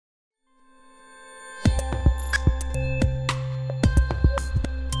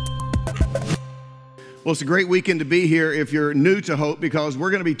Well, it's a great weekend to be here if you're new to Hope, because we're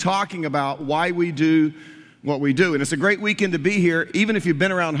going to be talking about why we do what we do. And it's a great weekend to be here, even if you've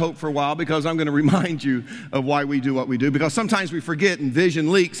been around Hope for a while, because I'm going to remind you of why we do what we do. Because sometimes we forget and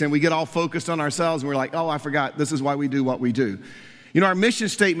vision leaks and we get all focused on ourselves and we're like, oh, I forgot. This is why we do what we do. You know, our mission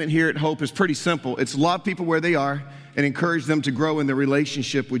statement here at Hope is pretty simple. It's love people where they are and encourage them to grow in their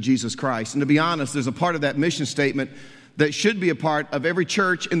relationship with Jesus Christ. And to be honest, there's a part of that mission statement that should be a part of every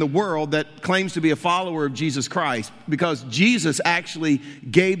church in the world that claims to be a follower of Jesus Christ, because Jesus actually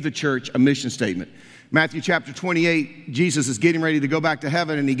gave the church a mission statement. Matthew chapter 28, Jesus is getting ready to go back to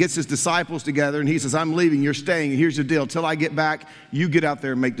heaven, and he gets his disciples together, and he says, I'm leaving, you're staying, and here's the deal. Till I get back, you get out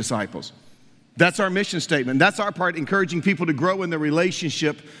there and make disciples. That's our mission statement. That's our part, encouraging people to grow in their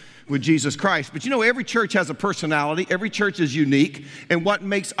relationship with Jesus Christ. But you know, every church has a personality. Every church is unique. And what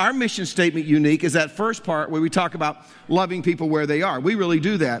makes our mission statement unique is that first part where we talk about loving people where they are. We really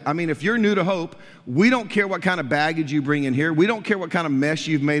do that. I mean, if you're new to Hope, we don't care what kind of baggage you bring in here. We don't care what kind of mess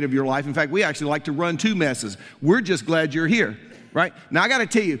you've made of your life. In fact, we actually like to run two messes. We're just glad you're here, right? Now, I got to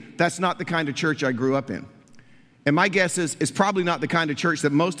tell you, that's not the kind of church I grew up in. And my guess is it's probably not the kind of church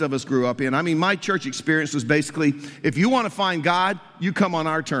that most of us grew up in. I mean, my church experience was basically, if you want to find God, you come on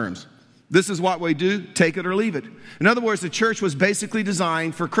our terms. This is what we do, take it or leave it. In other words, the church was basically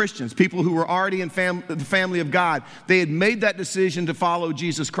designed for Christians, people who were already in the family of God. They had made that decision to follow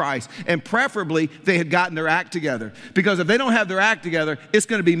Jesus Christ. And preferably, they had gotten their act together. Because if they don't have their act together, it's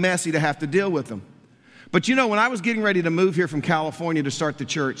going to be messy to have to deal with them. But you know, when I was getting ready to move here from California to start the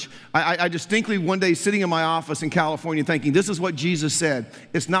church, I distinctly one day sitting in my office in California thinking, this is what Jesus said.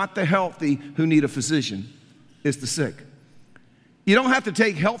 It's not the healthy who need a physician, it's the sick. You don't have to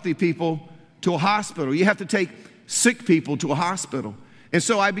take healthy people to a hospital. You have to take sick people to a hospital. And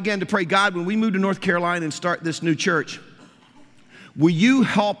so I began to pray, God, when we move to North Carolina and start this new church, will you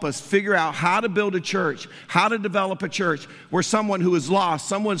help us figure out how to build a church, how to develop a church where someone who is lost,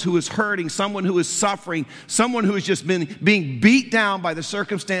 someone who is hurting, someone who is suffering, someone who has just been being beat down by the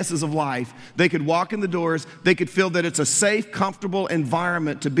circumstances of life, they could walk in the doors, they could feel that it's a safe, comfortable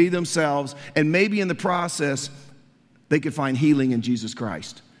environment to be themselves, and maybe in the process, they could find healing in Jesus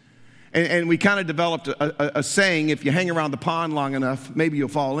Christ. And we kind of developed a saying, if you hang around the pond long enough, maybe you'll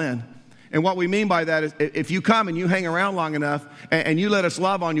fall in. And what we mean by that is if you come and you hang around long enough and you let us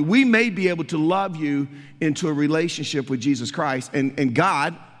love on you, we may be able to love you into a relationship with Jesus Christ. And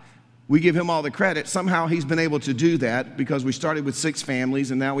God, we give him all the credit. Somehow he's been able to do that, because we started with 6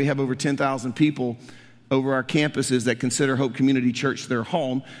 families and now we have over 10,000 people over our campuses that consider Hope Community Church their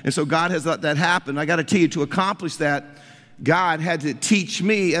home. And so God has let that happen. I got to tell you, to accomplish that, God had to teach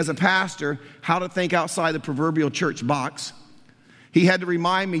me as a pastor how to think outside the proverbial church box. He had to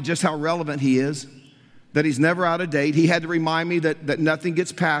remind me just how relevant he is, that he's never out of date. He had to remind me that nothing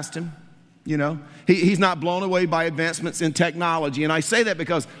gets past him. You know, he's not blown away by advancements in technology. And I say that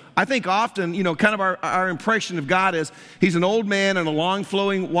because I think often, you know, kind of our impression of God is he's an old man in a long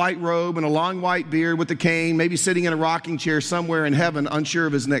flowing white robe and a long white beard with a cane, maybe sitting in a rocking chair somewhere in heaven, unsure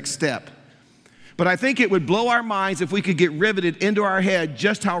of his next step. But I think it would blow our minds if we could get riveted into our head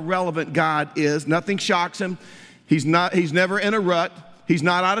just how relevant God is. Nothing shocks him. He's never in a rut. He's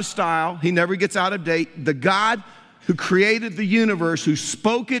not out of style. He never gets out of date. The God who created the universe, who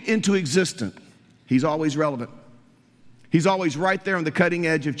spoke it into existence, he's always relevant. He's always right there on the cutting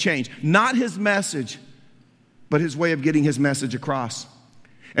edge of change. Not his message, but his way of getting his message across.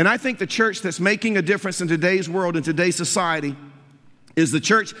 And I think the church that's making a difference in today's world, in today's society, is the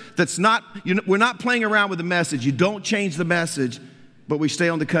church that's not, we're not playing around with the message. You don't change the message, but we stay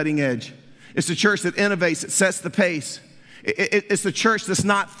on the cutting edge. It's the church that innovates, that sets the pace. It's the church that's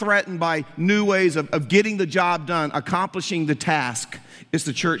not threatened by new ways of getting the job done, accomplishing the task. It's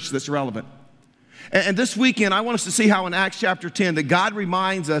the church that's relevant. And this weekend, I want us to see how in Acts chapter 10 that God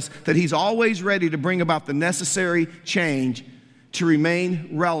reminds us that he's always ready to bring about the necessary change to remain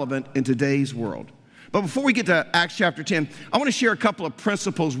relevant in today's world. But before we get to Acts chapter 10, I want to share a couple of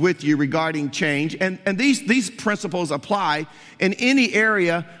principles with you regarding change. And these principles apply in any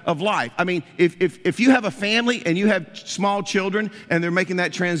area of life. I mean, if you have a family and you have small children and they're making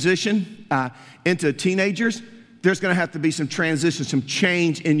that transition into teenagers, there's going to have to be some transition, some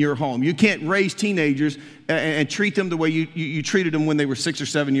change in your home. You can't raise teenagers and treat them the way you treated them when they were 6 or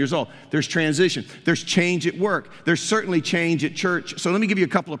 7 years old. There's transition. There's change at work. There's certainly change at church. So let me give you a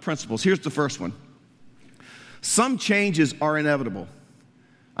couple of principles. Here's the first one. Some changes are inevitable.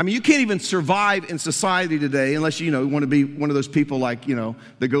 I mean, you can't even survive in society today unless you want to be one of those people like,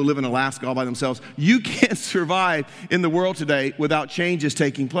 that go live in Alaska all by themselves. You can't survive in the world today without changes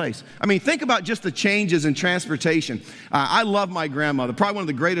taking place. I mean, think about just the changes in transportation. I love my grandmother, probably one of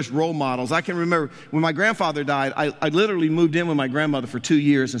the greatest role models. I can remember when my grandfather died, I literally moved in with my grandmother for 2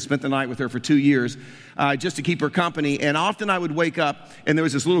 years and spent the night with her for 2 years. Just to keep her company. And often I would wake up and there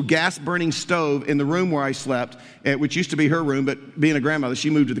was this little gas burning stove in the room where I slept, which used to be her room, but being a grandmother, she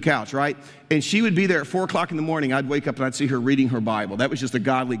moved to the couch, right? And she would be there at 4 o'clock in the morning. I'd wake up and I'd see her reading her Bible. That was just a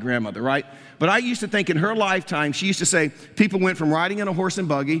godly grandmother, right? But I used to think in her lifetime, she used to say people went from riding in a horse and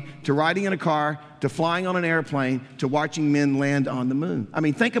buggy to riding in a car to flying on an airplane to watching men land on the moon. I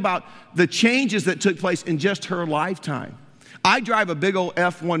mean, think about the changes that took place in just her lifetime. I drive a big old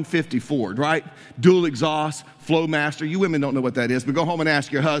F-150 Ford, right? Dual exhaust, Flowmaster. You women don't know what that is, but go home and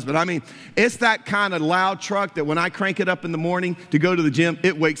ask your husband. I mean, it's that kind of loud truck that when I crank it up in the morning to go to the gym,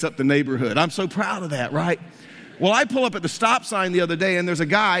 it wakes up the neighborhood. I'm so proud of that, right? Well, I pull up at the stop sign the other day, and there's a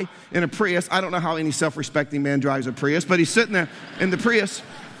guy in a Prius. I don't know how any self-respecting man drives a Prius, but he's sitting there in the Prius.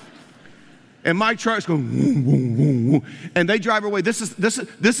 And my truck's going, woo, woo, woo, woo, and they drive away. This is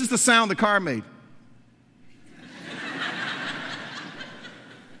the sound the car made.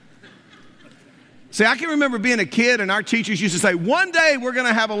 See, I can remember being a kid and our teachers used to say, one day we're going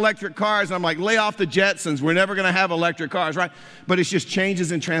to have electric cars. And I'm like, lay off the Jetsons. We're never going to have electric cars, right? But it's just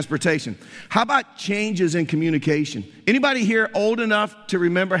changes in transportation. How about changes in communication? Anybody here old enough to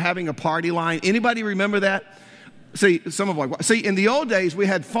remember having a party line? Anybody remember that? See, in the old days, we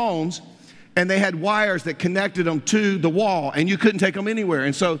had phones and they had wires that connected them to the wall and you couldn't take them anywhere.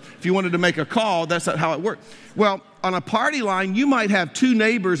 And so if you wanted to make a call, that's not how it worked. Well, on a party line, you might have 2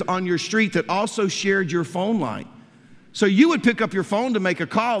 neighbors on your street that also shared your phone line. So you would pick up your phone to make a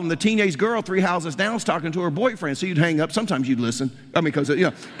call, and the teenage girl 3 houses down is talking to her boyfriend. So you'd hang up. Sometimes you'd listen. I mean, because,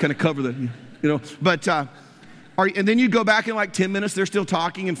 kind of cover the, But, and then you'd go back in like 10 minutes, they're still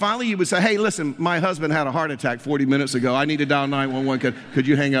talking. And finally you would say, hey, listen, my husband had a heart attack 40 minutes ago. I need to dial 911. Could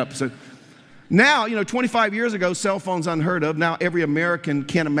you hang up? So now, 25 years ago, cell phones unheard of. Now every American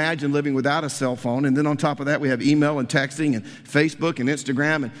can't imagine living without a cell phone. And then on top of that, we have email and texting and Facebook and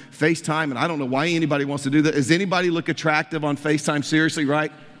Instagram and FaceTime. And I don't know why anybody wants to do that. Does anybody look attractive on FaceTime? Seriously,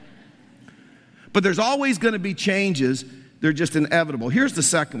 right? But there's always going to be changes. They're just inevitable. Here's the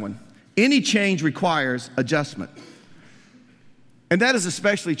second one. Any change requires adjustment. And that is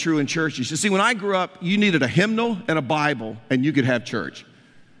especially true in churches. You see, when I grew up, you needed a hymnal and a Bible, and you could have church.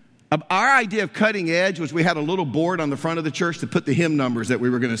 Our idea of cutting edge was we had a little board on the front of the church to put the hymn numbers that we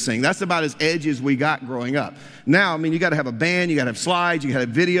were going to sing. That's about as edgy as we got growing up. Now, you got to have a band, you got to have slides, you got to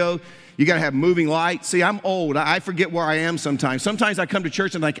have video, you got to have moving lights. See, I'm old. I forget where I am sometimes. Sometimes I come to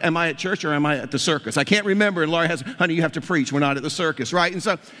church and am I at church or am I at the circus? I can't remember. And Laura has, honey, you have to preach. We're not at the circus, right? And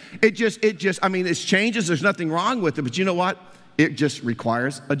so it's changes. There's nothing wrong with it. But you know what? It just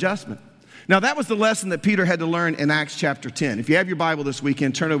requires adjustment. Now, that was the lesson that Peter had to learn in Acts chapter 10. If you have your Bible this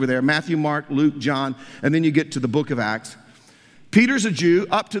weekend, turn over there. Matthew, Mark, Luke, John, and then you get to the book of Acts. Peter's a Jew.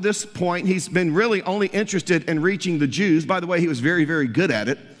 Up to this point, he's been really only interested in reaching the Jews. By the way, he was very, very good at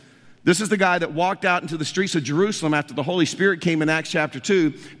it. This is the guy that walked out into the streets of Jerusalem after the Holy Spirit came in Acts chapter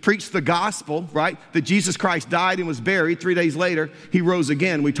 2, preached the gospel, right? That Jesus Christ died and was buried. 3 days later, he rose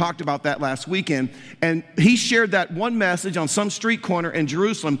again. We talked about that last weekend. And he shared that one message on some street corner in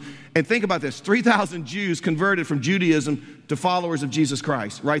Jerusalem. And think about this, 3,000 Jews converted from Judaism to followers of Jesus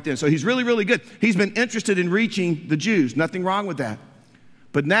Christ right then. So he's really, really good. He's been interested in reaching the Jews. Nothing wrong with that.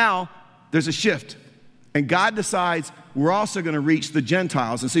 But now there's a shift. And God decides we're also going to reach the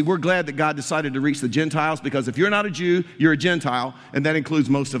Gentiles. And see, we're glad that God decided to reach the Gentiles because if you're not a Jew, you're a Gentile. And that includes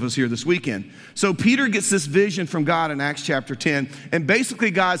most of us here this weekend. So Peter gets this vision from God in Acts chapter 10. And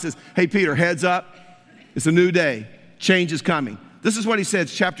basically God says, hey, Peter, heads up. It's a new day. Change is coming. This is what he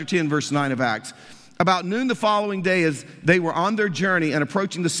says, chapter 10, verse 9 of Acts. About noon the following day, as they were on their journey and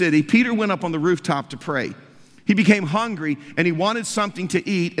approaching the city, Peter went up on the rooftop to pray. He became hungry and he wanted something to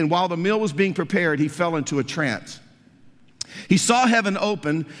eat. And while the meal was being prepared, he fell into a trance. He saw heaven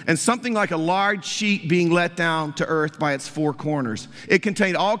open and something like a large sheet being let down to earth by its 4 corners. It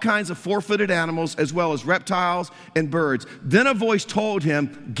contained all kinds of 4-footed animals as well as reptiles and birds. Then a voice told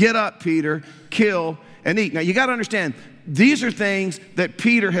him, get up, Peter, kill and eat. Now you got to understand, these are things that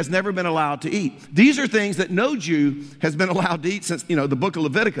Peter has never been allowed to eat. These are things that no Jew has been allowed to eat since, the book of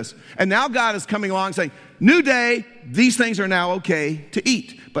Leviticus. And now God is coming along saying, new day, these things are now okay to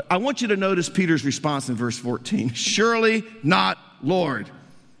eat. But I want you to notice Peter's response in verse 14. Surely not, Lord.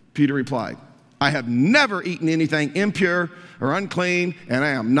 Peter replied, I have never eaten anything impure or unclean, and I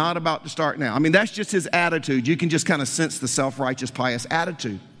am not about to start now. That's just his attitude. You can just kind of sense the self-righteous, pious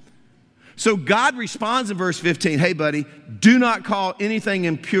attitude. So God responds in verse 15, hey, buddy, do not call anything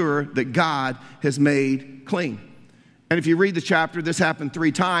impure that God has made clean. And if you read the chapter, this happened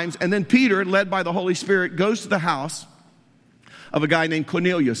 3 times. And then Peter, led by the Holy Spirit, goes to the house of a guy named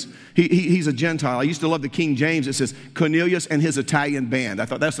Cornelius. He's a Gentile. I used to love the King James. It says Cornelius and his Italian band. I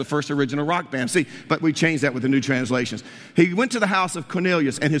thought that's the first original rock band. See, but we changed that with the new translations. He went to the house of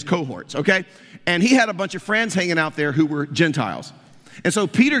Cornelius and his cohorts, okay? And he had a bunch of friends hanging out there who were Gentiles. And so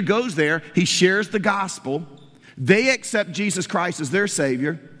Peter goes there, he shares the gospel, they accept Jesus Christ as their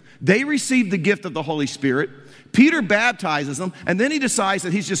Savior, they receive the gift of the Holy Spirit, Peter baptizes them, and then he decides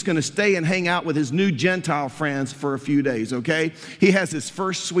that he's just going to stay and hang out with his new Gentile friends for a few days, okay? He has his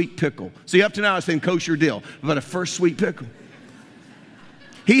first sweet pickle. See, up to now it's been kosher deal, but a first sweet pickle.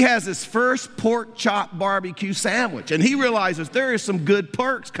 He has his first pork chop barbecue sandwich, and he realizes there is some good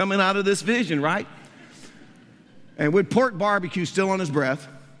perks coming out of this vision, right? And with pork barbecue still on his breath,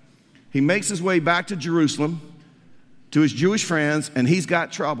 he makes his way back to Jerusalem to his Jewish friends, and he's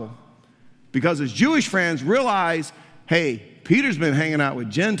got trouble. Because his Jewish friends realize, hey, Peter's been hanging out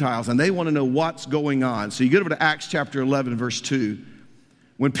with Gentiles, and they want to know what's going on. So you get over to Acts chapter 11, verse 2.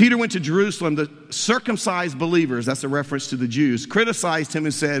 When Peter went to Jerusalem, the circumcised believers, that's a reference to the Jews, criticized him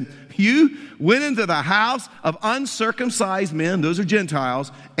and said, you went into the house of uncircumcised men, those are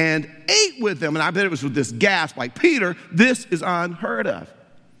Gentiles, and ate with them. And I bet it was with this gasp like, Peter, this is unheard of.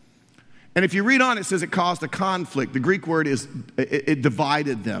 And if you read on, it says it caused a conflict. The Greek word is, it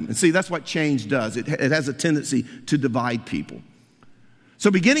divided them. And see, that's what change does. It has a tendency to divide people. So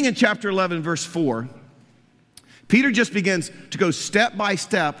beginning in chapter 11, verse 4, Peter just begins to go step by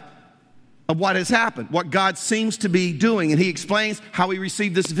step of what has happened, what God seems to be doing. And he explains how he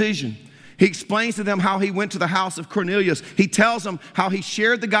received this vision. He explains to them how he went to the house of Cornelius. He tells them how he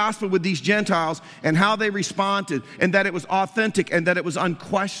shared the gospel with these Gentiles and how they responded, and that it was authentic and that it was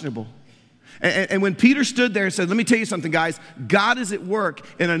unquestionable. And when Peter stood there and said, let me tell you something, guys, God is at work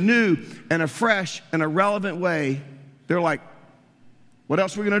in a new and a fresh and a relevant way, they're like, what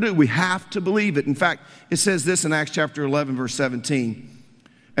else are we going to do? We have to believe it. In fact, it says this in Acts chapter 11, verse 17.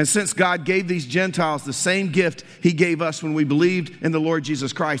 And since God gave these Gentiles the same gift he gave us when we believed in the Lord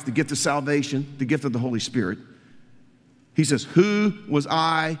Jesus Christ, the gift of salvation, the gift of the Holy Spirit, he says, who was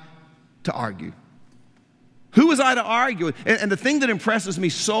I to argue? Who was I to argue with? And the thing that impresses me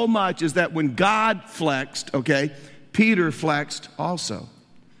so much is that when God flexed, okay, Peter flexed also.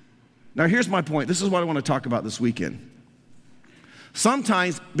 Now here's my point. This is what I want to talk about this weekend.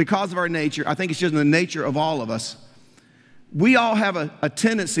 Sometimes, because of our nature, I think it's just in the nature of all of us, we all have a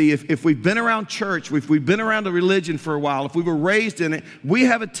tendency, if we've been around church, if we've been around a religion for a while, if we were raised in it, we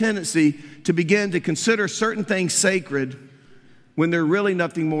have a tendency to begin to consider certain things sacred when they're really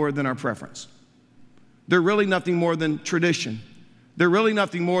nothing more than our preference. They're really nothing more than tradition. They're really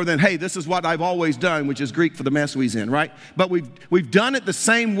nothing more than, hey, this is what I've always done, which is Greek for the mess we's in, right? But we've done it the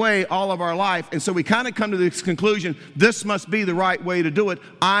same way all of our life, and so we kind of come to this conclusion, this must be the right way to do it.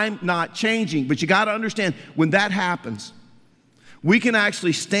 I'm not changing. But you got to understand, when that happens, we can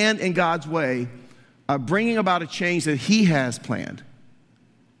actually stand in God's way of bringing about a change that he has planned.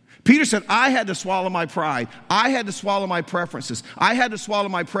 Peter said, I had to swallow my pride. I had to swallow my preferences. I had to swallow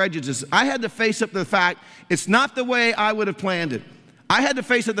my prejudices. I had to face up to the fact it's not the way I would have planned it. I had to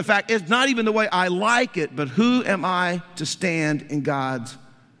face up the fact it's not even the way I like it, but who am I to stand in God's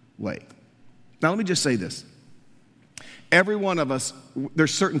way? Now, let me just say this. Every one of us,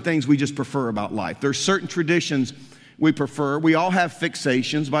 there's certain things we just prefer about life. There's certain traditions we prefer. We all have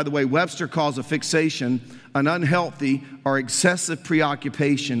fixations. By the way, Webster calls a fixation an unhealthy or excessive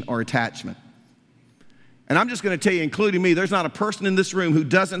preoccupation or attachment. And I'm just going to tell you, including me, there's not a person in this room who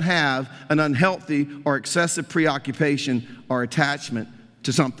doesn't have an unhealthy or excessive preoccupation or attachment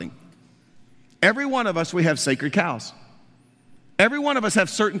to something. Every one of us, we have sacred cows. Every one of us have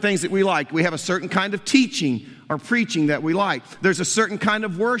certain things that we like. We have a certain kind of teaching or preaching that we like. There's a certain kind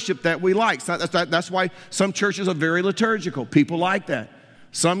of worship that we like. So that's why some churches are very liturgical. People like that.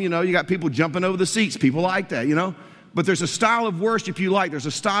 Some, you got people jumping over the seats. People like that, But there's a style of worship you like. There's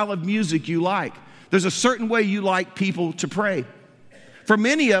a style of music you like. There's a certain way you like people to pray. For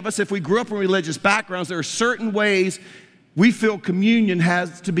many of us, if we grew up in religious backgrounds, there are certain ways we feel communion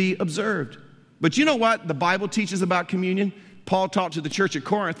has to be observed. But you know what the Bible teaches about communion? Paul talked to the church at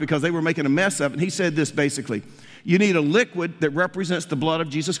Corinth because they were making a mess of it. And he said this basically, you need a liquid that represents the blood of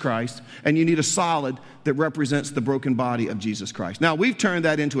Jesus Christ, and you need a solid that represents the broken body of Jesus Christ. Now, we've turned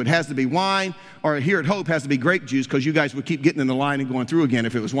that into it has to be wine, or here at Hope has to be grape juice, because you guys would keep getting in the line and going through again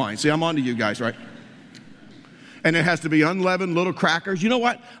if it was wine. See, I'm on to you guys, right? And it has to be unleavened little crackers. You know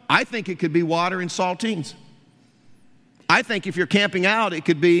what? I think it could be water and saltines. I think if you're camping out, it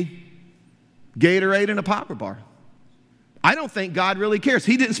could be Gatorade and a popper bar. I don't think God really cares.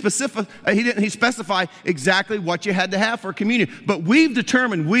 He specify exactly what you had to have for communion. But we've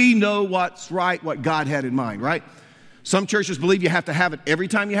determined we know what's right, what God had in mind, right? Some churches believe you have to have it every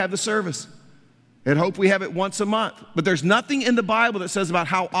time you have the service. At Hope, we have it once a month. But there's nothing in the Bible that says about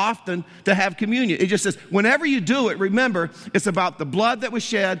how often to have communion. It just says, whenever you do it, remember, it's about the blood that was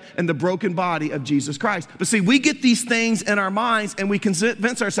shed and the broken body of Jesus Christ. But see, we get these things in our minds and we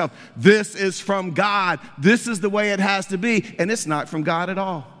convince ourselves, this is from God. This is the way it has to be. And it's not from God at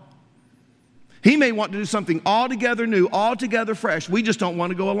all. He may want to do something altogether new, altogether fresh. We just don't want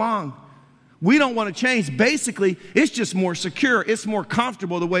to go along. We don't want to change. Basically, it's just more secure. It's more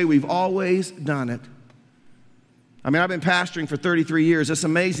comfortable the way we've always done it. I mean, I've been pastoring for 33 years. It's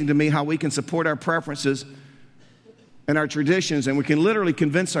amazing to me how we can support our preferences and our traditions, and we can literally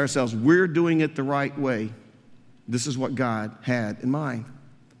convince ourselves we're doing it the right way. This is what God had in mind.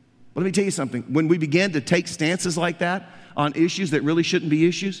 But let me tell you something. When we begin to take stances like that on issues that really shouldn't be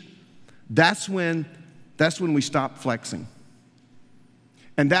issues, that's when we stop flexing.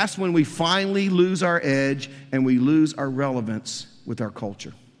 And that's when we finally lose our edge and we lose our relevance with our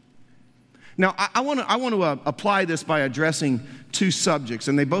culture. Now, I want to apply this by addressing two subjects,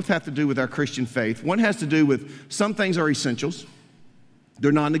 and they both have to do with our Christian faith. One has to do with some things are essentials.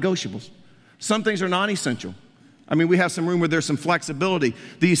 They're non-negotiables. Some things are non-essential. I mean, we have some room where there's some flexibility.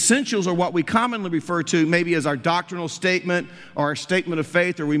 The essentials are what we commonly refer to maybe as our doctrinal statement or our statement of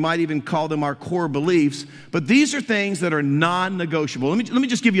faith, or we might even call them our core beliefs. But these are things that are non-negotiable. Let me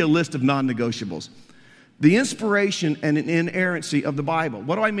just give you a list of non-negotiables. The inspiration and inerrancy of the Bible.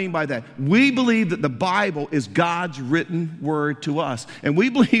 What do I mean by that? We believe that the Bible is God's written word to us. And we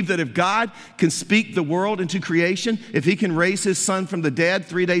believe that if God can speak the world into creation, if he can raise his son from the dead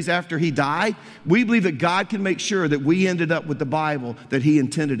 3 days after he died, we believe that God can make sure that we ended up with the Bible that he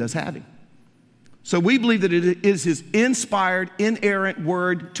intended us having. So we believe that it is his inspired, inerrant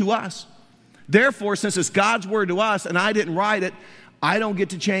word to us. Therefore, since it's God's word to us and I didn't write it, I don't get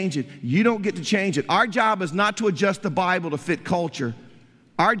to change it. You don't get to change it. Our job is not to adjust the Bible to fit culture.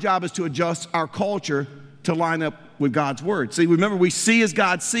 Our job is to adjust our culture to line up with God's word. See, remember, we see as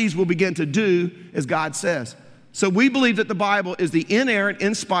God sees, we'll begin to do as God says. So we believe that the Bible is the inerrant,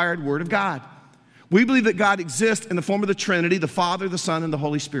 inspired word of God. We believe that God exists in the form of the Trinity, the Father, the Son, and the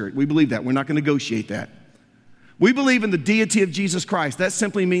Holy Spirit. We believe that. We're not going to negotiate that. We believe in the deity of Jesus Christ. That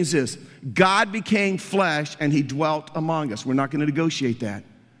simply means this: God became flesh and he dwelt among us. We're not going to negotiate that.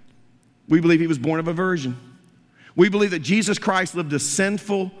 We believe he was born of a virgin. We believe that Jesus Christ lived a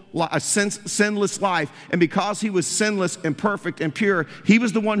sinless life, and because he was sinless and perfect and pure, he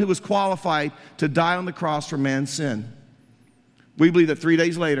was the one who was qualified to die on the cross for man's sin. We believe that 3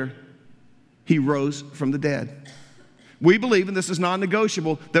 days later, he rose from the dead. We believe, and this is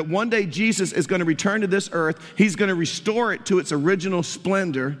non-negotiable, that one day Jesus is going to return to this earth. He's going to restore it to its original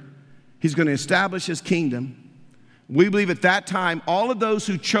splendor. He's going to establish his kingdom. We believe at that time, all of those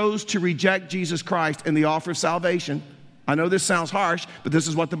who chose to reject Jesus Christ and the offer of salvation, I know this sounds harsh, but this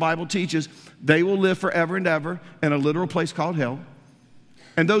is what the Bible teaches, they will live forever and ever in a literal place called hell.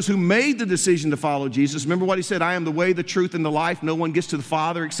 And those who made the decision to follow Jesus, remember what he said, I am the way, the truth, and the life. No one gets to the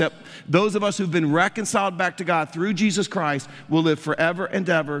Father except those of us who've been reconciled back to God through Jesus Christ will live forever and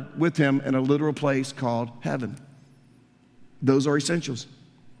ever with him in a literal place called heaven. Those are essentials.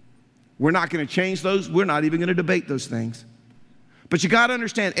 We're not going to change those. We're not even going to debate those things. But you got to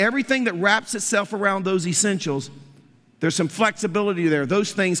understand, everything that wraps itself around those essentials, there's some flexibility there.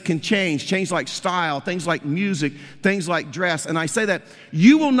 Those things can change like style, things like music, things like dress. And I say that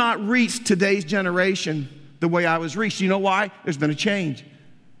you will not reach today's generation the way I was reached. You know why? There's been a change.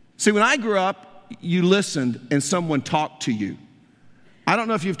 See, when I grew up, you listened and someone talked to you. I don't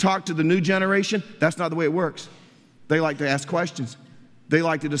know if you've talked to the new generation. That's not the way it works. They like to ask questions. They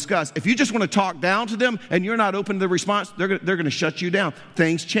like to discuss. If you just want to talk down to them and you're not open to the response, they're going to shut you down.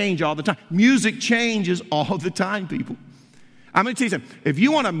 Things change all the time. Music changes all the time, people. I'm going to tell you something. If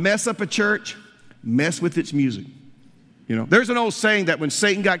you want to mess up a church, mess with its music. You know, there's an old saying that when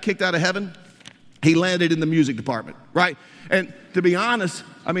Satan got kicked out of heaven, he landed in the music department, right? And to be honest,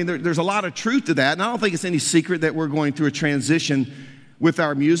 I mean, there's a lot of truth to that. And I don't think it's any secret that we're going through a transition with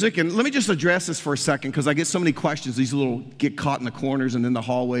our music. And let me just address this for a second, because I get so many questions. These little get caught in the corners and in the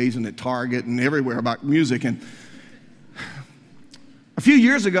hallways and at Target and everywhere about music. And a few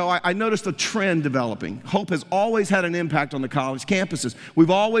years ago, I noticed a trend developing. Hope has always had an impact on the college campuses. We've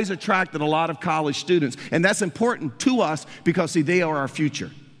always attracted a lot of college students, and that's important to us because, see, they are our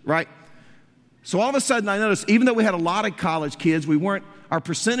future, right? So all of a sudden, I noticed, even though we had a lot of college kids, our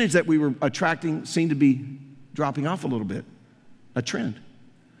percentage that we were attracting seemed to be dropping off a little bit, a trend.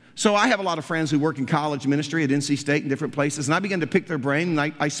 So I have a lot of friends who work in college ministry at NC State and different places, and I began to pick their brain,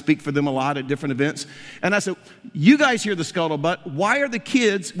 and I speak for them a lot at different events. And I said, you guys hear the scuttlebutt. Why are the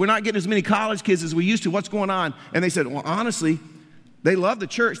kids, we're not getting as many college kids as we used to. What's going on? And they said, well, honestly, they love the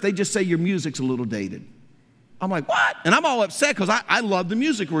church. They just say your music's a little dated. I'm like, what? And I'm all upset because I love the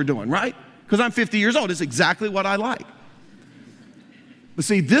music we're doing, right? Because I'm 50 years old. It's exactly what I like. But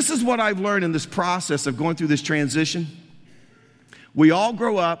see, this is what I've learned in this process of going through this transition. We all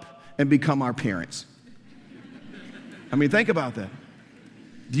grow up and become our parents. I mean, think about that.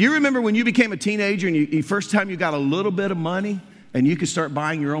 Do you remember when you became a teenager and the first time you got a little bit of money and you could start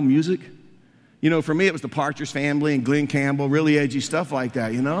buying your own music? You know, for me, it was the Partridge Family and Glenn Campbell, really edgy stuff like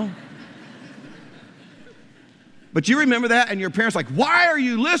that, you know? But you remember that, and your parents like, why are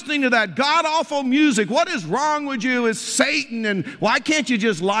you listening to that god-awful music? What is wrong with you? It's Satan, and why can't you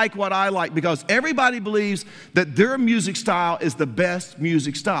just like what I like? Because everybody believes that their music style is the best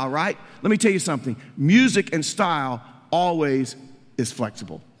music style, right? Let me tell you something. Music and style always is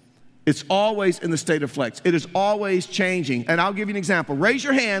flexible. It's always in the state of flex. It is always changing. And I'll give you an example. Raise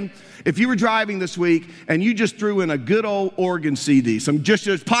your hand if you were driving this week and you just threw in a good old organ CD, some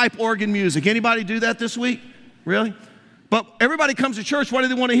just pipe organ music. Anybody do that this week? Really? But everybody comes to church. What do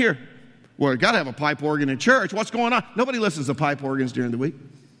they want to hear? Well, you got to have a pipe organ in church. What's going on? Nobody listens to pipe organs during the week.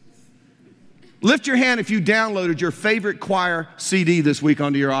 Lift your hand if you downloaded your favorite choir CD this week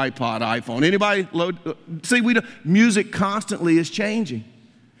onto your iPod, iPhone. Anybody load? See, music constantly is changing.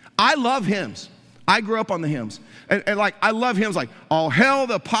 I love hymns. I grew up on the hymns. And like, I love hymns like, all hail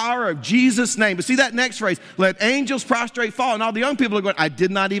the power of Jesus' name. But see that next phrase, let angels prostrate fall. And all the young people are going, I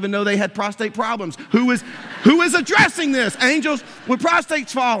did not even know they had prostate problems. Who is addressing this? Angels with prostates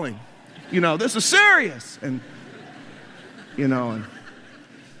falling. You know, this is serious. And, you know,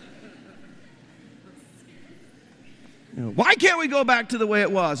 why can't we go back to the way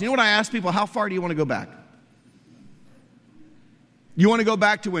it was? You know what I ask people? How far do you want to go back? You want to go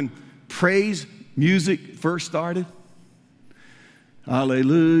back to when praise music first started?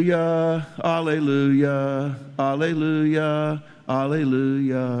 Hallelujah, hallelujah, hallelujah,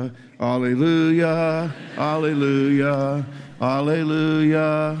 hallelujah, hallelujah, hallelujah,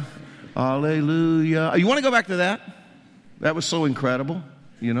 hallelujah, hallelujah. You want to go back to that? That was so incredible,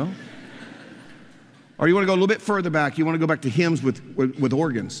 you know? Or you want to go a little bit further back? You want to go back to hymns with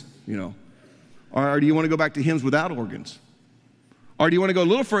organs, you know? Or do you want to go back to hymns without organs? Or do you want to go a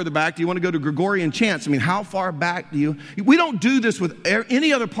little further back? Do you want to go to Gregorian chants? I mean, how far back do you? We don't do this with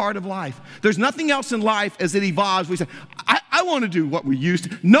any other part of life. There's nothing else in life as it evolves. We say, I want to do what we used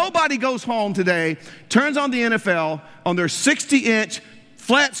to. Nobody goes home today, turns on the NFL on their 60-inch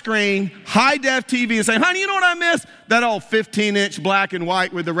flat screen, high-def TV and say, honey, you know what I miss? That old 15-inch black and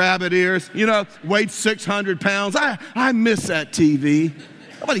white with the rabbit ears, you know, weighed 600 pounds. I miss that TV.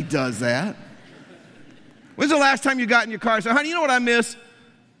 Nobody does that. When's the last time you got in your car and said, honey, you know what I miss?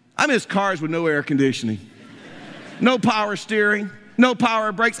 I miss cars with no air conditioning, no power steering, no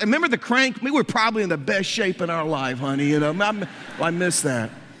power brakes. And remember the crank? We were probably in the best shape in our life, honey. You know, I miss that.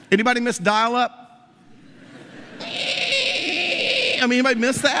 Anybody miss dial-up? I mean, anybody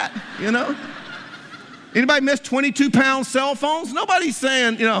miss that? You know? Anybody miss 22-pound cell phones? Nobody's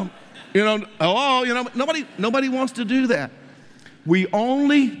saying, nobody wants to do that. We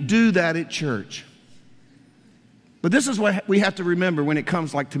only do that at church. But this is what we have to remember when it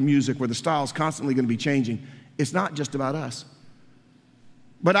comes like to music, where the style is constantly going to be changing. It's not just about us.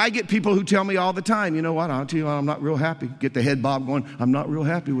 But I get people who tell me all the time, you know what, I'll tell you what, I'm not real happy. Get the head bob going, I'm not real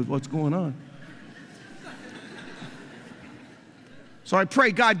happy with what's going on. So I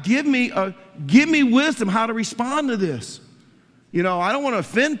pray, God, give me wisdom how to respond to this. You know, I don't want to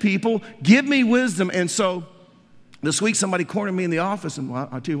offend people. Give me wisdom. And so this week, somebody cornered me in the office, and well,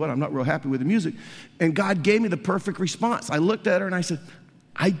 I'll tell you what, I'm not real happy with the music. And God gave me the perfect response. I looked at her and I said,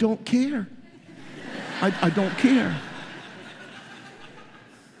 I don't care. I don't care.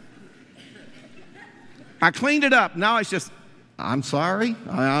 I cleaned it up. Now it's just, I'm sorry.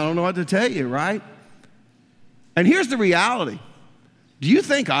 I don't know what to tell you, right? And here's the reality. Do you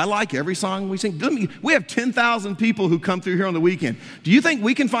think I like every song we sing? We have 10,000 people who come through here on the weekend. Do you think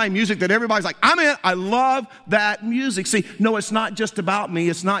we can find music that everybody's like, I'm in, I love that music? See, no, it's not just about me.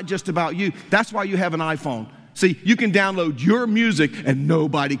 It's not just about you. That's why you have an iPhone. See, you can download your music and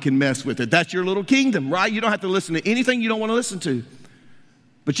nobody can mess with it. That's your little kingdom, right? You don't have to listen to anything you don't want to listen to.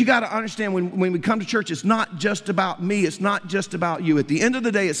 But you got to understand when we come to church, it's not just about me. It's not just about you. At the end of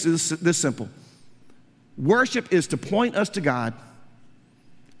the day, it's this simple. Worship is to point us to God.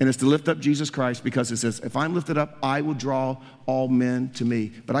 And it's to lift up Jesus Christ, because it says, if I'm lifted up, I will draw all men to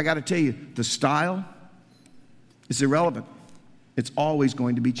me. But I got to tell you, the style is irrelevant. It's always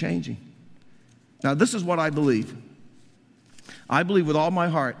going to be changing. Now, this is what I believe. I believe with all my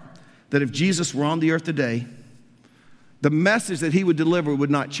heart that if Jesus were on the earth today, the message that he would deliver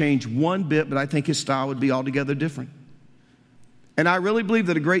would not change one bit, but I think his style would be altogether different. And I really believe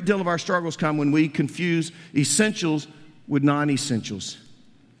that a great deal of our struggles come when we confuse essentials with non-essentials.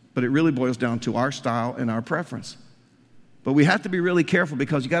 But it really boils down to our style and our preference. But we have to be really careful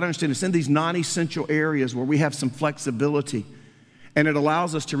because you got to understand it's in these non-essential areas where we have some flexibility, and it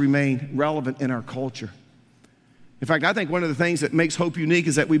allows us to remain relevant in our culture. In fact, I think one of the things that makes Hope unique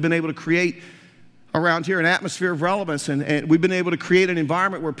is that we've been able to create around here an atmosphere of relevance, and we've been able to create an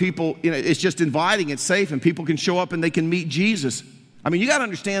environment where people, it's just inviting, it's safe, and people can show up and they can meet Jesus. I mean, you got to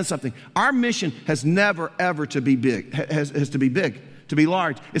understand something. Our mission has never, ever to be big, has to be big, to be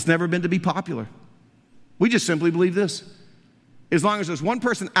large. It's never been to be popular. We just simply believe this. As long as there's one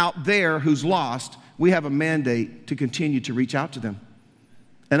person out there who's lost, we have a mandate to continue to reach out to them.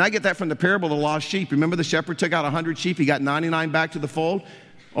 And I get that from the parable of the lost sheep. Remember the shepherd took out 100 sheep, he got 99 back to the fold?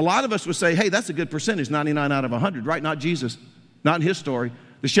 A lot of us would say, hey, that's a good percentage, 99 out of 100, right? Not Jesus, not in his story.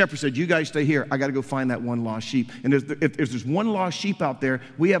 The shepherd said, you guys stay here. I got to go find that one lost sheep. And if there's one lost sheep out there,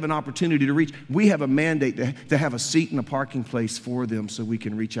 we have an opportunity to reach. We have a mandate to have a seat in a parking place for them so we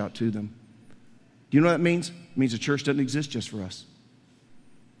can reach out to them. Do you know what that means? It means the church doesn't exist just for us.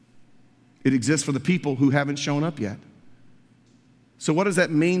 It exists for the people who haven't shown up yet. So what does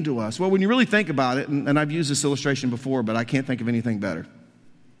that mean to us? Well, when you really think about it, and I've used this illustration before, but I can't think of anything better.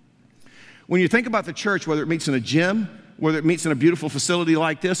 When you think about the church, whether it meets in a gym, whether it meets in a beautiful facility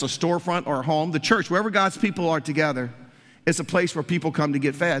like this, a storefront or a home, the church, wherever God's people are together, it's a place where people come to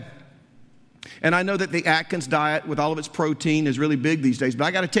get fed. And I know that the Atkins diet with all of its protein is really big these days, but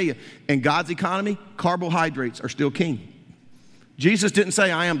I got to tell you, in God's economy, carbohydrates are still king. Jesus didn't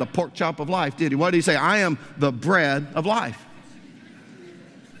say, I am the pork chop of life, did he? What did he say? I am the bread of life.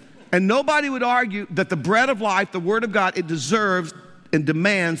 And nobody would argue that the bread of life, the Word of God, it deserves and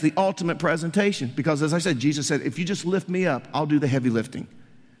demands the ultimate presentation. Because as I said, Jesus said, if you just lift me up, I'll do the heavy lifting.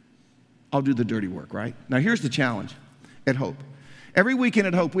 I'll do the dirty work, right? Now here's the challenge at Hope. Every weekend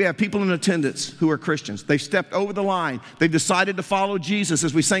at Hope, we have people in attendance who are Christians. They've stepped over the line. They've decided to follow Jesus,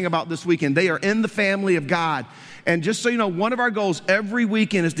 as we sang about this weekend. They are in the family of God. And just so you know, one of our goals every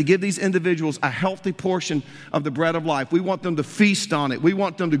weekend is to give these individuals a healthy portion of the bread of life. We want them to feast on it. We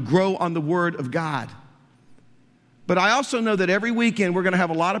want them to grow on the Word of God. But I also know that every weekend we're going to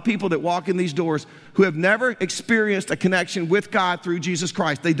have a lot of people that walk in these doors who have never experienced a connection with God through Jesus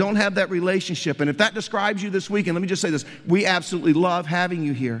Christ. They don't have that relationship. And if that describes you this weekend, let me just say this. We absolutely love having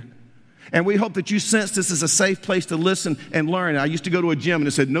you here. And we hope that you sense this is a safe place to listen and learn. I used to go to a gym and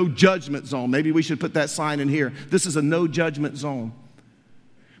it said no judgment zone. Maybe we should put that sign in here. This is a no judgment zone.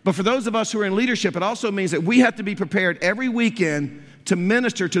 But for those of us who are in leadership, it also means that we have to be prepared every weekend to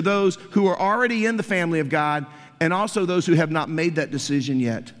minister to those who are already in the family of God and also those who have not made that decision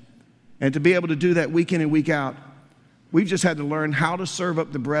yet. And to be able to do that week in and week out, we've just had to learn how to serve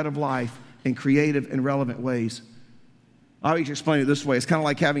up the bread of life in creative and relevant ways. I always explain it this way. It's kind of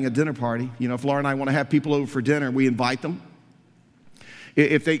like having a dinner party. You know, if Laura and I want to have people over for dinner, we invite them.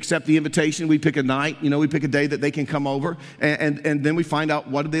 If they accept the invitation, we pick a night. You know, we pick a day that they can come over. And then we find out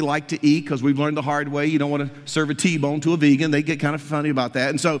what do they like to eat, because we've learned the hard way. You don't want to serve a T-bone to a vegan. They get kind of funny about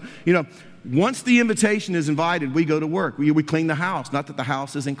that. And so, you know, once the invitation is invited, we go to work. We clean the house. Not that the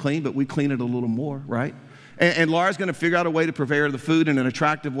house isn't clean, but we clean it a little more, right? And Laura's going to figure out a way to prepare the food in an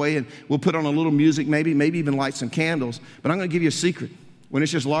attractive way, and we'll put on a little music, maybe even light some candles. But I'm going to give you a secret. When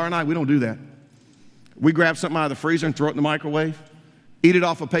it's just Laura and I, we don't do that. We grab something out of the freezer and throw it in the microwave, eat it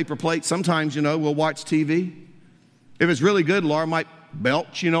off a paper plate. Sometimes, you know, we'll watch TV. If it's really good, Laura might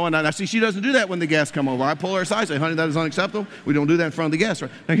belch, you know, and I see she doesn't do that when the guests come over. I pull her aside and say, honey, that is unacceptable. We don't do that in front of the guests.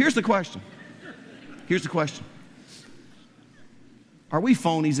 Right? Now, here's the question. Here's the question. Are we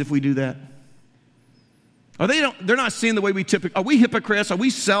phonies if we do that? They're not seeing the way we typically, are we hypocrites? Are we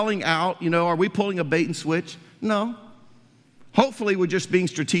selling out? You know, are we pulling a bait and switch? No. Hopefully we're just being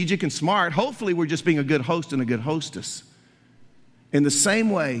strategic and smart. Hopefully we're just being a good host and a good hostess. In the same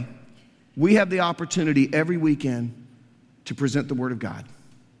way, we have the opportunity every weekend to present the Word of God,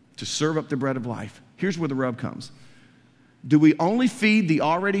 to serve up the bread of life. Here's where the rub comes. Do we only feed the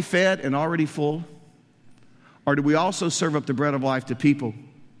already fed and already full? Or do we also serve up the bread of life to people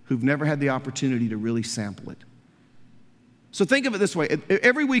who've never had the opportunity to really sample it? So think of it this way.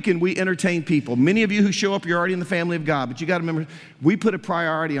 Every weekend we entertain people. Many of you who show up, you're already in the family of God. But you got to remember, we put a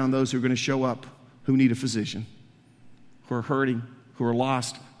priority on those who are going to show up who need a physician, who are hurting, who are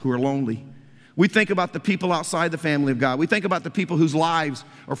lost, who are lonely. We think about the people outside the family of God. We think about the people whose lives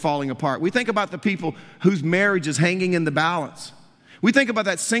are falling apart. We think about the people whose marriage is hanging in the balance. We think about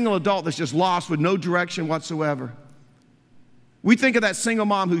that single adult that's just lost with no direction whatsoever. We think of that single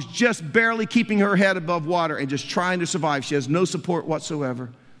mom who's just barely keeping her head above water and just trying to survive. She has no support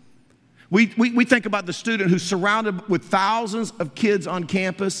whatsoever. We think about the student who's surrounded with thousands of kids on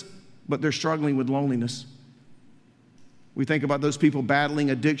campus, but they're struggling with loneliness. We think about those people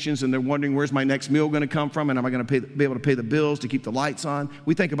battling addictions and they're wondering, where's my next meal going to come from, and am I going to be able to pay the bills to keep the lights on?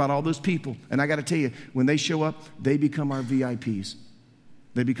 We think about all those people, and I got to tell you, when they show up, they become our VIPs.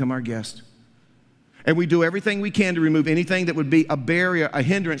 They become our guests. And we do everything we can to remove anything that would be a barrier, a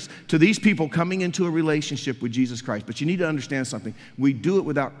hindrance to these people coming into a relationship with Jesus Christ. But you need to understand something. We do it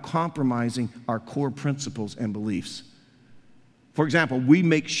without compromising our core principles and beliefs. For example, we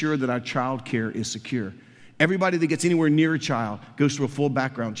make sure that our child care is secure. Everybody that gets anywhere near a child goes through a full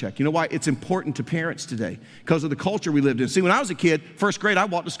background check. You know why? It's important to parents today because of the culture we lived in. See, when I was a kid, first grade, I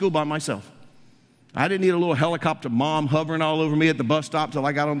walked to school by myself. I didn't need a little helicopter mom hovering all over me at the bus stop till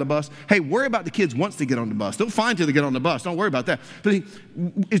I got on the bus. Hey, worry about the kids once they get on the bus. They'll find till they get on the bus. Don't worry about that. But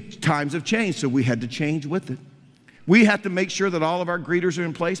times have changed, so we had to change with it. We have to make sure that all of our greeters are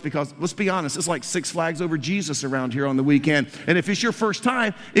in place because, let's be honest, it's like Six Flags Over Jesus around here on the weekend. And if it's your first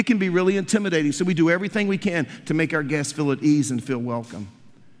time, it can be really intimidating. So we do everything we can to make our guests feel at ease and feel welcome.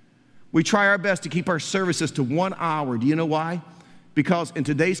 We try our best to keep our services to 1 hour. Do you know why? Because in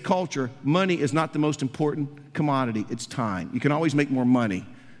today's culture, money is not the most important commodity. It's time. You can always make more money.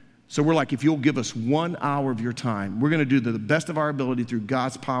 So we're like, if you'll give us 1 hour of your time, we're going to do the best of our ability through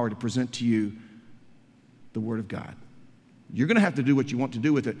God's power to present to you the Word of God. You're going to have to do what you want to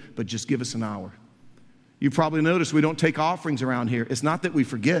do with it, but just give us an hour. You probably noticed we don't take offerings around here. It's not that we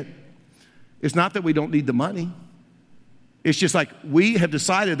forget. It's not that we don't need the money. It's just like we have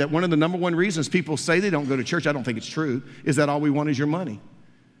decided that one of the number one reasons people say they don't go to church, I don't think it's true, is that all we want is your money.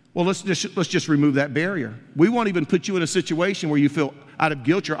 Well, let's just remove that barrier. We won't even put you in a situation where you feel out of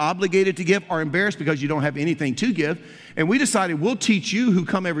guilt, you're obligated to give, or embarrassed because you don't have anything to give. And we decided we'll teach you who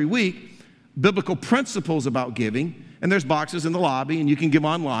come every week biblical principles about giving. And there's boxes in the lobby, and you can give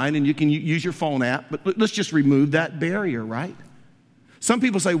online, and you can use your phone app. But let's just remove that barrier, right? Some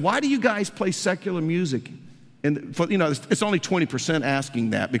people say, why do you guys play secular music? And it's only 20%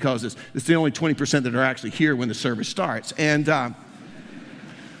 asking that because it's the only 20% that are actually here when the service starts. And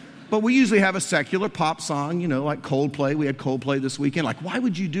but we usually have a secular pop song, like Coldplay. We had Coldplay this weekend. Like, why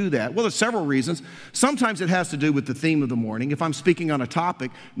would you do that? Well, there's several reasons. Sometimes it has to do with the theme of the morning. If I'm speaking on a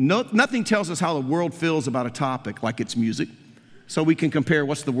topic, nothing tells us how the world feels about a topic like it's music. So we can compare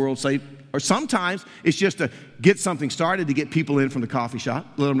what's the world say. Or sometimes it's just to get something started to get people in from the coffee shop,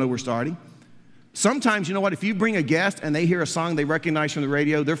 let them know we're starting. Sometimes, you know what, if you bring a guest and they hear a song they recognize from the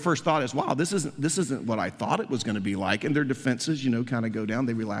radio, their first thought is, wow, this isn't what I thought it was going to be like. And their defenses, kind of go down.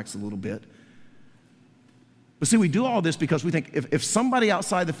 They relax a little bit. But see, we do all this because we think if somebody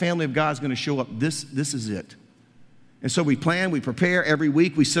outside the family of God is going to show up, this is it. And so we plan, we prepare. Every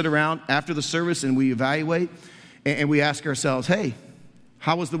week we sit around after the service and we evaluate. And we ask ourselves, hey,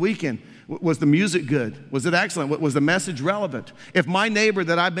 how was the weekend? Was the music good? Was it excellent? Was the message relevant? If my neighbor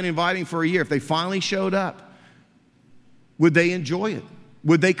that I've been inviting for a year, if they finally showed up, would they enjoy it?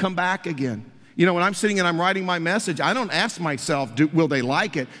 Would they come back again? When I'm sitting and I'm writing my message, I don't ask myself, will they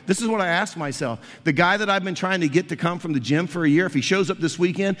like it? This is what I ask myself. The guy that I've been trying to get to come from the gym for a year, if he shows up this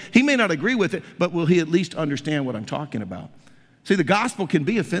weekend, he may not agree with it, but will he at least understand what I'm talking about? See, the gospel can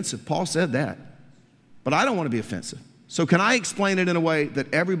be offensive. Paul said that. But I don't want to be offensive. So can I explain it in a way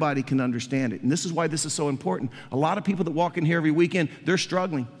that everybody can understand it? And this is why this is so important. A lot of people that walk in here every weekend, they're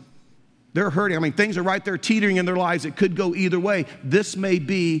struggling. They're hurting. Things are right there teetering in their lives. It could go either way. This may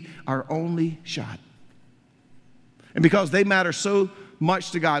be our only shot. And because they matter so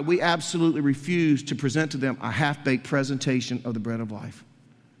much to God, we absolutely refuse to present to them a half-baked presentation of the bread of life.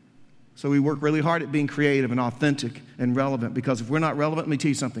 So we work really hard at being creative and authentic and relevant because if we're not relevant, let me tell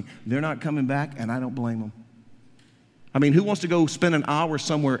you something, they're not coming back and I don't blame them. Who wants to go spend an hour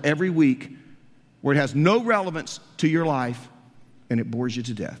somewhere every week where it has no relevance to your life and it bores you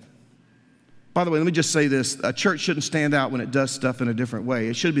to death? By the way, let me just say this. A church shouldn't stand out when it does stuff in a different way.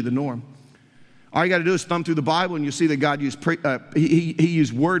 It should be the norm. All you got to do is thumb through the Bible and you see that God used, he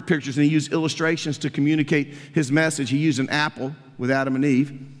used word pictures and he used illustrations to communicate his message. He used an apple with Adam and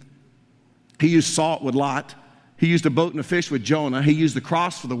Eve. He used salt with Lot. He used a boat and a fish with Jonah. He used the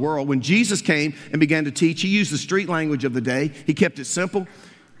cross for the world. When Jesus came and began to teach, he used the street language of the day. He kept it simple.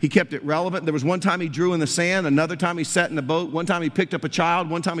 He kept it relevant. There was one time he drew in the sand. Another time he sat in the boat. One time he picked up a child.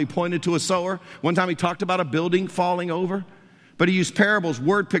 One time he pointed to a sower. One time he talked about a building falling over. But he used parables,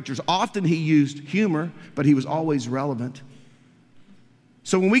 word pictures. Often he used humor, but he was always relevant.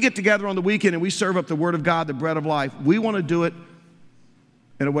 So when we get together on the weekend and we serve up the Word of God, the bread of life, we want to do it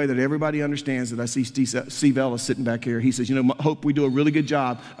in a way that everybody understands, that I see Steve Ellis sitting back here. He says, you know, Hope, we do a really good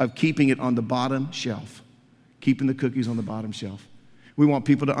job of keeping it on the bottom shelf, keeping the cookies on the bottom shelf. We want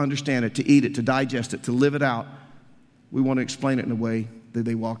people to understand it, to eat it, to digest it, to live it out. We want to explain it in a way that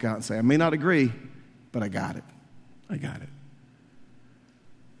they walk out and say, I may not agree, but I got it. I got it.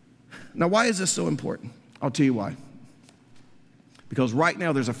 Now, why is this so important? I'll tell you why. Because right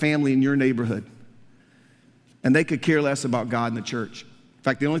now there's a family in your neighborhood, and they could care less about God and the church. In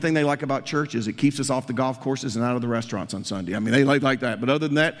fact, the only thing they like about church is it keeps us off the golf courses and out of the restaurants on Sunday. I mean, they like that. But other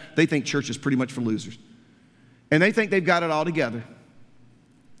than that, they think church is pretty much for losers. And they think they've got it all together.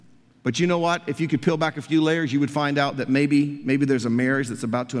 But you know what? If you could peel back a few layers, you would find out that maybe there's a marriage that's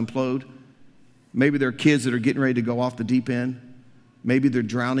about to implode. Maybe there are kids that are getting ready to go off the deep end. Maybe they're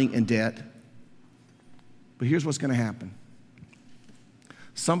drowning in debt. But here's what's going to happen.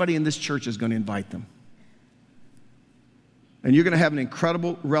 Somebody in this church is going to invite them. And you're going to have an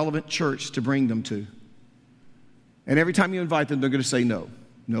incredible, relevant church to bring them to. And every time you invite them, they're going to say no.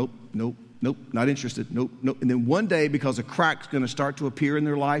 Nope, nope, nope, not interested. Nope, nope. And then one day, because a crack's going to start to appear in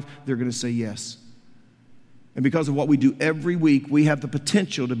their life, they're going to say yes. And because of what we do every week, we have the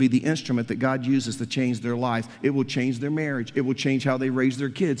potential to be the instrument that God uses to change their lives. It will change their marriage. It will change how they raise their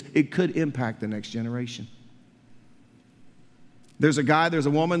kids. It could impact the next generation. There's a guy, there's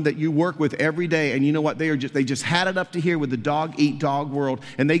a woman that you work with every day, and you know what? They just had it up to here with the dog-eat-dog world,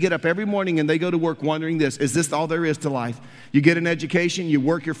 and they get up every morning and they go to work wondering this: is this all there is to life? You get an education, you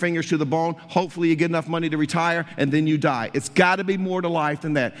work your fingers to the bone, hopefully you get enough money to retire, and then you die. It's got to be more to life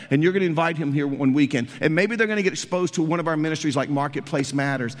than that. And you're going to invite him here one weekend, and maybe they're going to get exposed to one of our ministries like Marketplace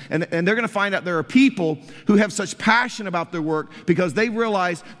Matters, and they're going to find out there are people who have such passion about their work because they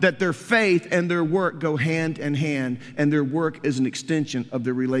realize that their faith and their work go hand in hand, and their work is an extension of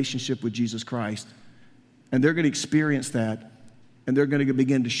their relationship with Jesus Christ. And they're going to experience that, and they're going to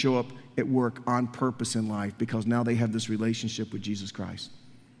begin to show up at work on purpose in life because now they have this relationship with Jesus Christ.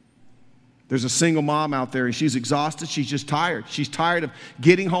 There's a single mom out there, and she's exhausted. She's just tired. She's tired of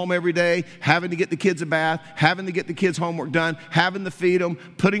getting home every day, having to get the kids a bath, having to get the kids' homework done, having to feed them,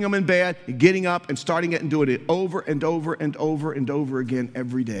 putting them in bed, and getting up and starting it and doing it over and over and over and over again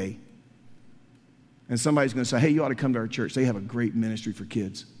every day. And somebody's going to say, hey, you ought to come to our church. They have a great ministry for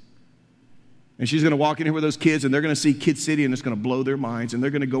kids. And she's going to walk in here with those kids, and they're going to see Kid City, and it's going to blow their minds. And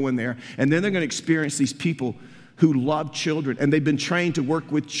they're going to go in there, and then they're going to experience these people who love children, and they've been trained to work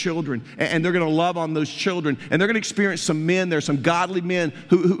with children, and they're going to love on those children. And they're going to experience some men there, some godly men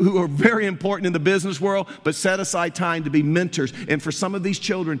who are very important in the business world, but set aside time to be mentors. And for some of these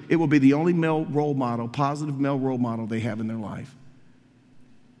children, it will be the only male role model, positive male role model they have in their life.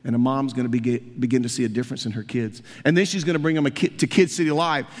 And a mom's going to begin to see a difference in her kids. And then she's going to bring them to Kid City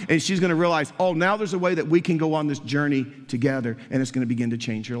Live. And she's going to realize, oh, now there's a way that we can go on this journey together. And it's going to begin to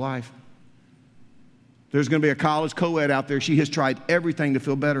change her life. There's going to be a college co-ed out there. She has tried everything to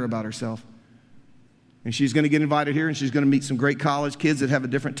feel better about herself. And she's going to get invited here, and she's going to meet some great college kids that have a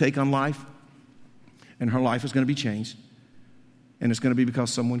different take on life. And her life is going to be changed. And it's going to be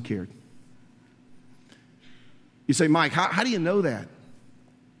because someone cared. You say, Mike, how do you know that?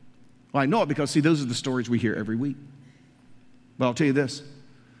 Well, I know it because, see, those are the stories we hear every week. But I'll tell you this.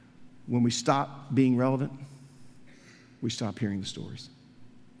 When we stop being relevant, we stop hearing the stories.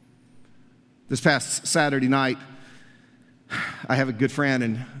 This past Saturday night, I have a good friend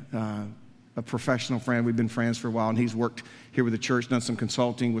and a professional friend. We've been friends for a while, and he's worked here with the church, done some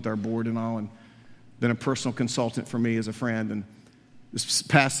consulting with our board and all, and been a personal consultant for me as a friend. And this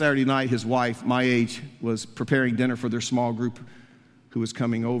past Saturday night, his wife, my age, was preparing dinner for their small group who was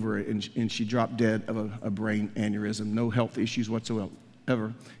coming over, and she dropped dead of a brain aneurysm, no health issues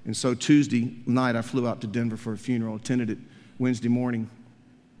whatsoever. And so Tuesday night, I flew out to Denver for a funeral, attended it Wednesday morning.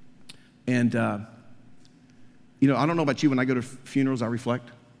 And, I don't know about you, when I go to funerals, I reflect.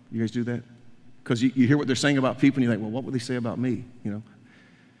 You guys do that? Because you hear what they're saying about people, and you're like, well, what would they say about me,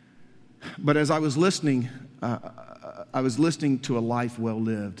 But as I was listening to a life well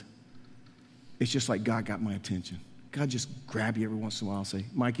lived. It's just like God got my attention. God just grab you every once in a while and say,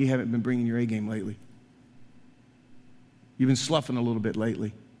 Mike, you haven't been bringing your A game lately. You've been sloughing a little bit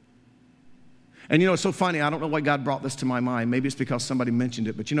lately. And it's so funny. I don't know why God brought this to my mind. Maybe it's because somebody mentioned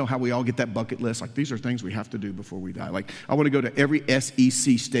it, but you know how we all get that bucket list? Like, these are things we have to do before we die. Like, I want to go to every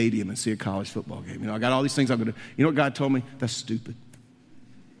SEC stadium and see a college football game. I got all these things I'm going to do. You know what God told me? That's stupid.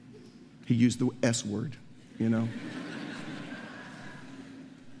 He used the S word,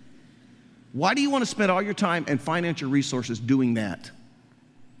 Why do you want to spend all your time and financial resources doing that?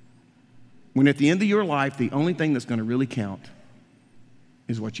 When at the end of your life, the only thing that's going to really count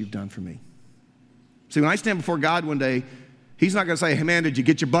is what you've done for me. See, when I stand before God one day, He's not going to say, hey, man, did you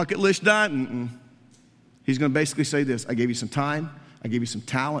get your bucket list done? Mm-mm. He's going to basically say this: I gave you some time, I gave you some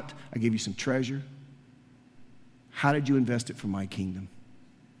talent, I gave you some treasure. How did you invest it for my kingdom?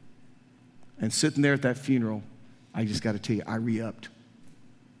 And sitting there at that funeral, I just got to tell you, I re-upped.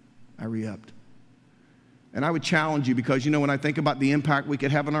 And I would challenge you, because, when I think about the impact we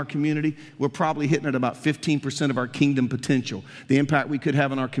could have in our community, we're probably hitting at about 15% of our kingdom potential, the impact we could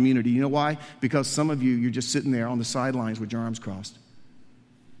have in our community. You know why? Because some of you, you're just sitting there on the sidelines with your arms crossed.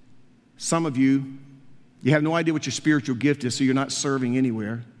 Some of you, you have no idea what your spiritual gift is, so you're not serving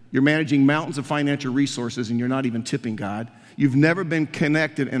anywhere. You're managing mountains of financial resources, and you're not even tipping God. You've never been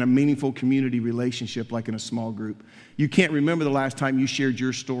connected in a meaningful community relationship like in a small group. You can't remember the last time you shared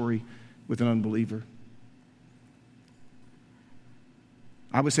your story with an unbeliever.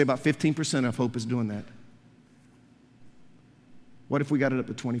 I would say about 15% of Hope is doing that. What if we got it up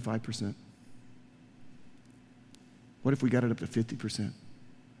to 25%? What if we got it up to 50%?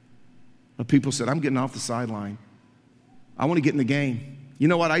 But people said, I'm getting off the sideline. I want to get in the game. You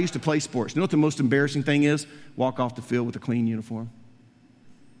know what? I used to play sports. You know what the most embarrassing thing is? Walk off the field with a clean uniform.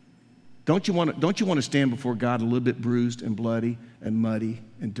 Don't you want to stand before God a little bit bruised and bloody and muddy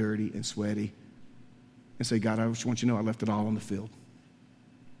and dirty and sweaty and say, God, I just want you to know I left it all on the field.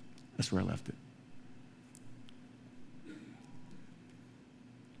 That's where I left it.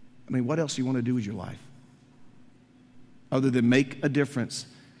 I mean, what else do you want to do with your life other than make a difference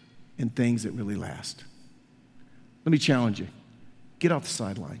in things that really last? Let me challenge you. Get off the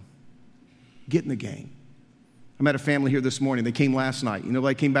sideline. Get in the game. I met a family here this morning. They came last night. You know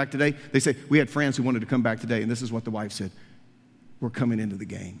why they came back today? They said, we had friends who wanted to come back today, and this is what the wife said: we're coming into the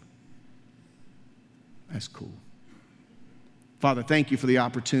game. That's cool. Father, thank you for the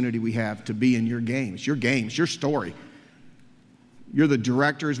opportunity we have to be in your game. It's your game. It's your story. You're the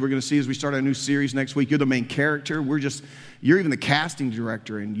director, as we're going to see as we start our new series next week. You're the main character. You're even the casting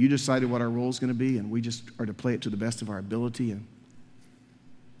director, and you decided what our role is going to be, and we just are to play it to the best of our ability.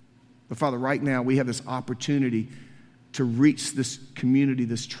 But Father, right now we have this opportunity to reach this community,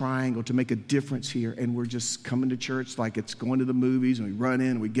 this triangle, to make a difference here. And we're just coming to church like it's going to the movies, and we run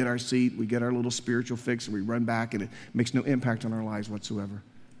in, we get our seat, we get our little spiritual fix, and we run back, and it makes no impact on our lives whatsoever.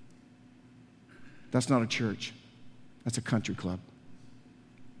 That's not a church. That's a country club.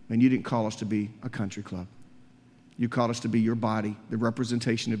 And you didn't call us to be a country club. You called us to be your body, the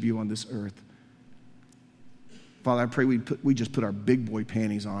representation of you on this earth. Father, I pray we just put our big boy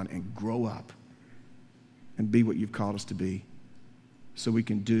panties on and grow up and be what you've called us to be, so we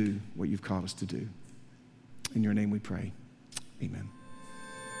can do what you've called us to do. In your name we pray. Amen.